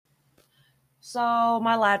So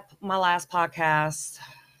my last podcast,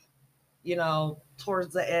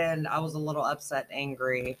 towards the end, I was a little upset,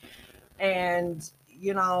 angry, and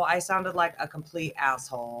I sounded like a complete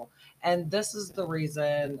asshole. And this is the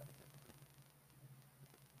reason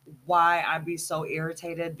why I'd be so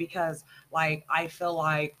irritated because, like, I feel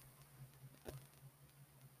like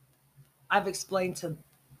I've explained to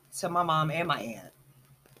my mom and my aunt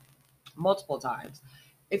multiple times.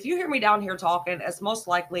 If you hear me down here talking, it's most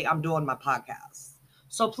likely I'm doing my podcast.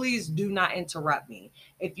 So please do not interrupt me.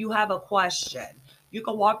 If you have a question, you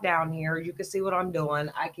can walk down here. You can see what I'm doing.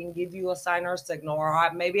 I can give you a sign or a signal, or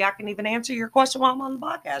maybe I can even answer your question while I'm on the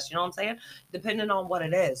podcast. You know what I'm saying? Depending on what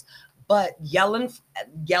it is. But yelling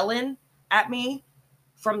at me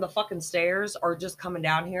from the fucking stairs or just coming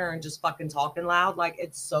down here and just fucking talking loud, like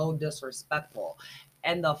it's so disrespectful.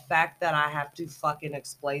 And the fact that I have to fucking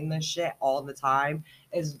explain this shit all the time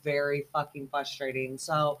is very fucking frustrating.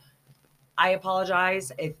 So I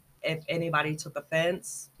apologize if anybody took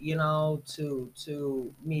offense,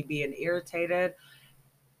 to me being irritated.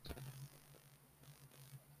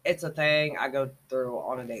 It's a thing I go through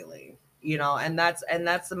on a daily, and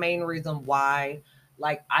that's the main reason why,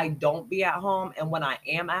 like, I don't be at home, and when I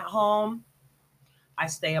am at home, I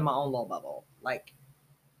stay in my own little bubble. Like,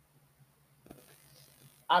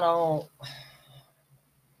 I don't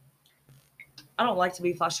I don't like to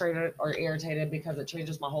be frustrated or irritated because it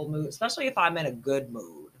changes my whole mood, especially if I'm in a good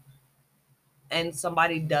mood and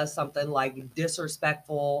somebody does something like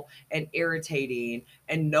disrespectful and irritating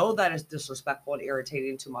and know that it's disrespectful and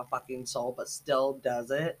irritating to my fucking soul, but still does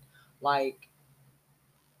it. Like,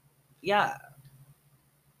 yeah,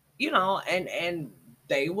 and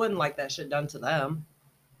they wouldn't like that shit done to them.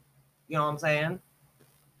 You know what I'm saying?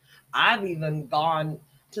 I've even gone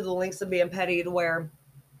to the lengths of being petty to where,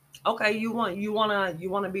 okay, you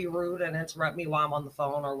wanna be rude and interrupt me while I'm on the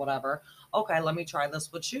phone or whatever. Okay, let me try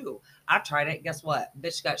this with you. I tried it. Guess what?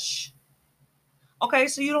 Bitch got shh. Okay,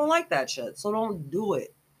 so you don't like that shit. So don't do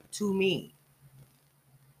it to me.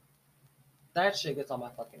 That shit gets on my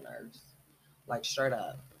fucking nerves. Like, straight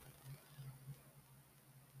up.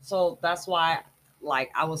 So that's why,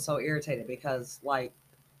 like, I was so irritated because, like,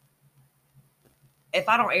 if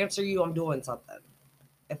I don't answer you, I'm doing something.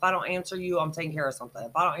 If I don't answer you, I'm taking care of something.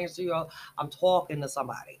 If I don't answer you, I'm talking to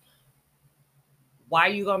somebody. Why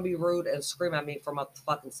are you gonna be rude and scream at me from up the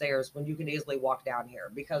fucking stairs when you can easily walk down here?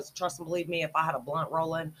 Because trust and believe me, if I had a blunt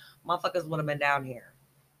rolling, motherfuckers would have been down here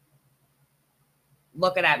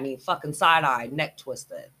looking at me, fucking side eye, neck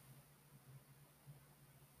twisted.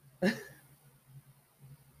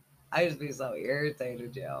 I used to be so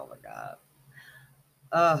irritated, yeah. Oh my god.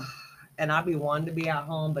 Ugh. And I'd be wanting to be at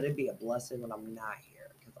home, but it'd be a blessing when I'm not here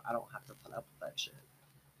because I don't have to put up with that shit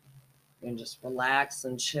and just relax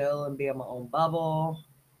and chill and be in my own bubble.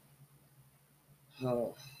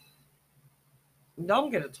 Oh.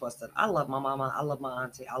 Don't get it twisted. I love my mama. I love my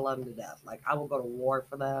auntie. I love them to death. Like, I will go to war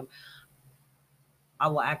for them. I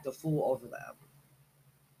will act a fool over them.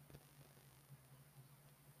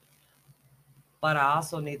 But I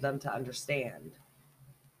also need them to understand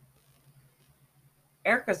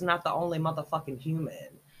Erica's not the only motherfucking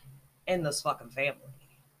human in this fucking family.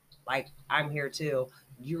 Like, I'm here too.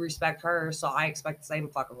 You respect her, so I expect the same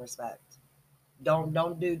fucking respect.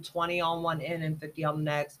 Don't do 20 on one end and 50 on the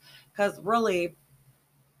next. Cause really,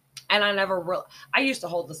 and I used to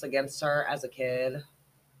hold this against her as a kid,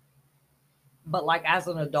 but like as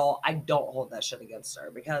an adult, I don't hold that shit against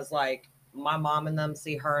her because, like, my mom and them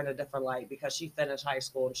see her in a different light because she finished high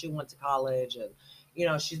school and she went to college, and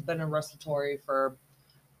she's been in respiratory for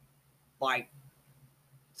like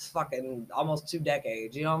fucking almost 2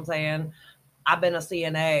 decades. You know what I'm saying? I've been a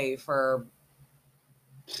CNA for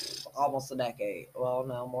almost a decade. Well,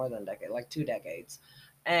 no, more than a decade, like 2 decades.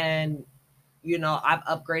 And I've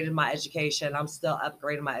upgraded my education. I'm still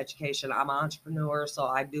upgrading my education. I'm an entrepreneur, so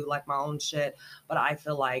I do like my own shit, but I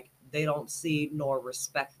feel like they don't see nor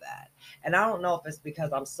respect that. And I don't know if it's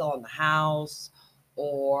because I'm still in the house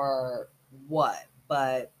or what,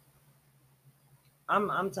 but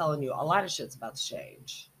I'm telling you, a lot of shit's about to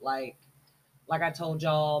change. Like I told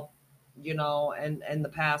y'all, and the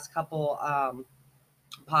past couple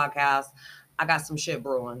podcasts, I got some shit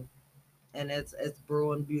brewing, and it's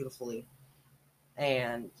brewing beautifully.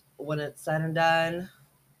 And when it's said and done,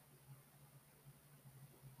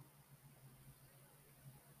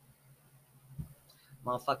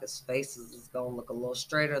 motherfuckers' faces is gonna look a little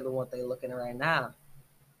straighter than what they looking right now.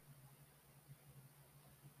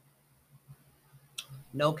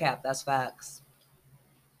 No cap, that's facts.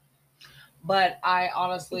 But I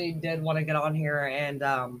honestly did want to get on here and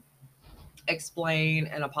explain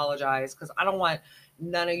and apologize because I don't want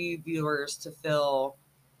none of you viewers to feel,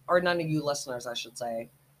 or none of you listeners, I should say,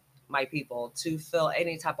 my people, to feel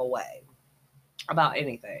any type of way about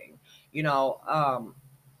anything, you know,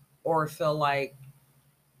 or feel like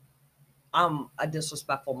I'm a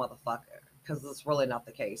disrespectful motherfucker, because it's really not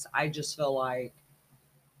the case. I just feel like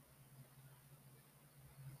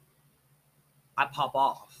I pop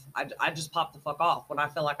off. I just pop the fuck off. When I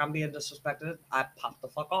feel like I'm being disrespected, I pop the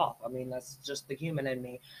fuck off. I mean, that's just the human in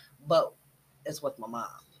me. But it's with my mom.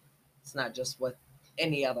 It's not just with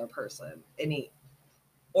any other person, any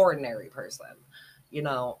ordinary person, you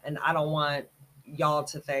know. And I don't want y'all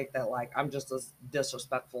to think that like I'm just this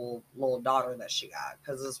disrespectful little daughter that she got,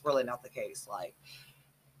 because it's really not the case. Like,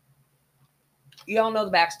 y'all know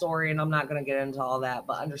the backstory, and I'm not going to get into all that,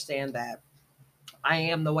 but understand that I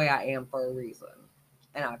am the way I am for a reason.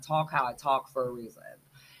 And I talk how I talk for a reason.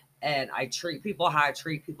 And I treat people how I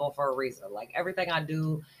treat people for a reason. Like, everything I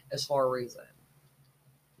do is for a reason.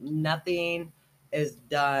 Nothing is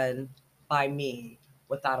done by me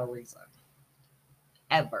without a reason.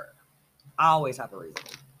 Ever. I always have a reason.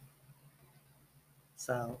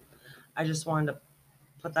 So I just wanted to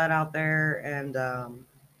put that out there. And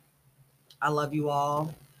I love you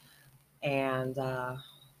all. And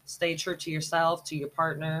stay true to yourself, to your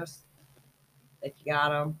partners. If you got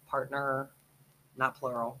them, partner, not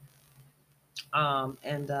plural.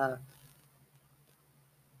 And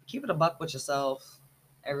keep it a buck with yourself,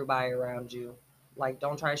 everybody around you. Like,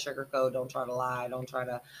 don't try to sugarcoat, don't try to lie, don't try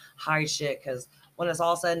to hide shit, because when it's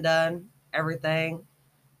all said and done, everything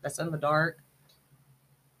that's in the dark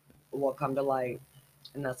will come to light,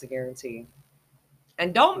 and that's a guarantee.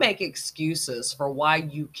 And don't make excuses for why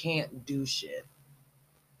you can't do shit,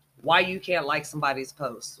 why you can't like somebody's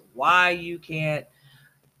post, why you can't,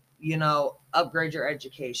 you know, upgrade your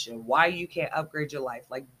education, why you can't upgrade your life.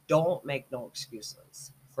 Like, don't make no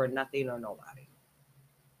excuses for nothing or nobody.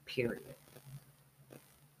 Period.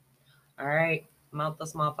 All right. I'm out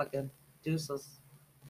this motherfucking deuces.